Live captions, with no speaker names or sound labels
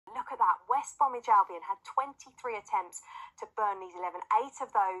that, West Bromwich Albion had 23 attempts to Burnley's 11, 8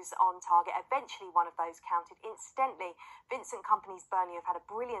 of those on target. Eventually, one of those counted. Incidentally, Vincent Kompany's Burnley have had a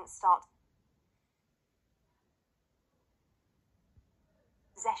brilliant start.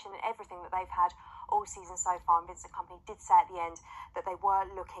 Possession and everything that they've had all season so far, and Vincent Kompany did say at the end that they were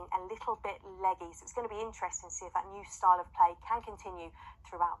looking a little bit leggy, so it's going to be interesting to see if that new style of play can continue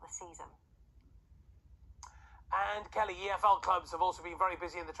throughout the season. And Kelly, EFL clubs have also been very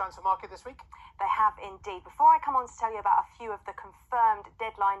busy in the transfer market this week. They have indeed. Before I come on to tell you about a few of the confirmed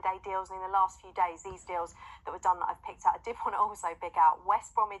deadline day deals in the last few days, these deals that were done that I've picked out, I did want to also pick out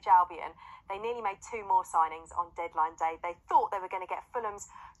West Bromwich Albion. They nearly made 2 more signings on deadline day. They thought they were going to get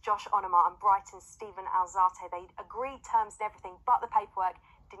Fulham's Josh Onomah and Brighton's Stephen Alzate. They agreed terms and everything, but the paperwork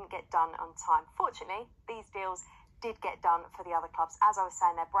didn't get done on time. Fortunately, these deals did get done for the other clubs. As I was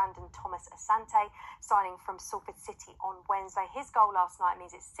saying there, Brandon Thomas Asante signing from Salford City on Wednesday. His goal last night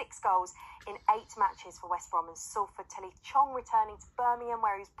means it's 6 goals in 8 matches for West Brom and Salford. Talith Chong returning to Birmingham,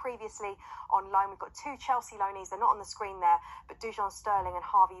 where he was previously on loan. We've got 2 Chelsea loanees. They're not on the screen there, but Dujon Sterling and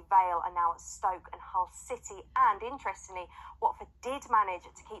Harvey Vale are now at Stoke and Hull City. And interestingly, Watford did manage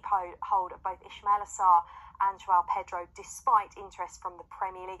to keep hold of both Ismail Assar and Joao Pedro, despite interest from the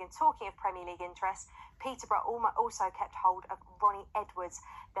Premier League. And talking of Premier League interest, Peterborough also kept hold of Ronnie Edwards,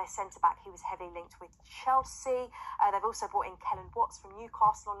 their centre-back. He was heavily linked with Chelsea. They've also brought in Kellen Watts from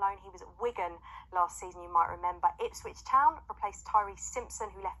Newcastle on loan. He was at Wigan last season, you might remember. Ipswich Town replaced Tyree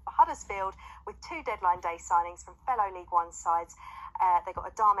Simpson, who left for Huddersfield, with 2 deadline day signings from fellow League One sides. They got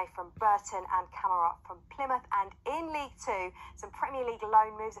Adame from Burton and Camara from Plymouth. And in League 2, some Premier League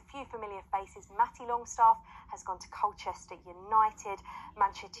loan moves, a few familiar faces. Matty Longstaff has gone to Colchester United.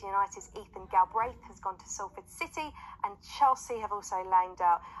 Manchester United's Ethan Galbraith has gone to Salford City. And Chelsea have also loaned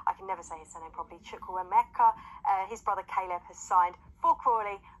out, I can never say his surname properly, Chukwuemeka. His brother Caleb has signed for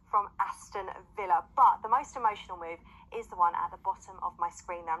Crawley from Aston Villa. But the most emotional move is the one at the bottom of my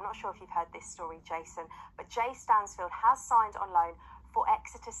screen now. I'm not sure if you've heard this story, Jason, but Jay Stansfield has signed on loan for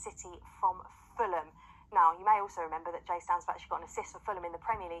Exeter City from Fulham. Now, you may also remember that Jay Stansfield actually got an assist for Fulham in the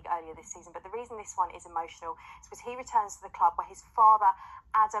Premier League earlier this season, but the reason this one is emotional is because he returns to the club where his father,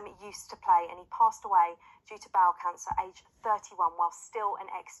 Adam, used to play, and he passed away due to bowel cancer, aged 31, while still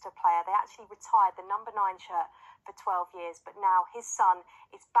an Exeter player. They actually retired the number 9 shirt for 12 years, but now his son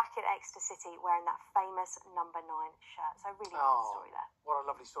is back at Exeter City wearing that famous number 9 shirt. So really good story there. What a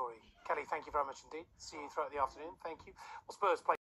lovely story. Kelly, thank you very much indeed. See you throughout the afternoon. Thank you. Well, Spurs play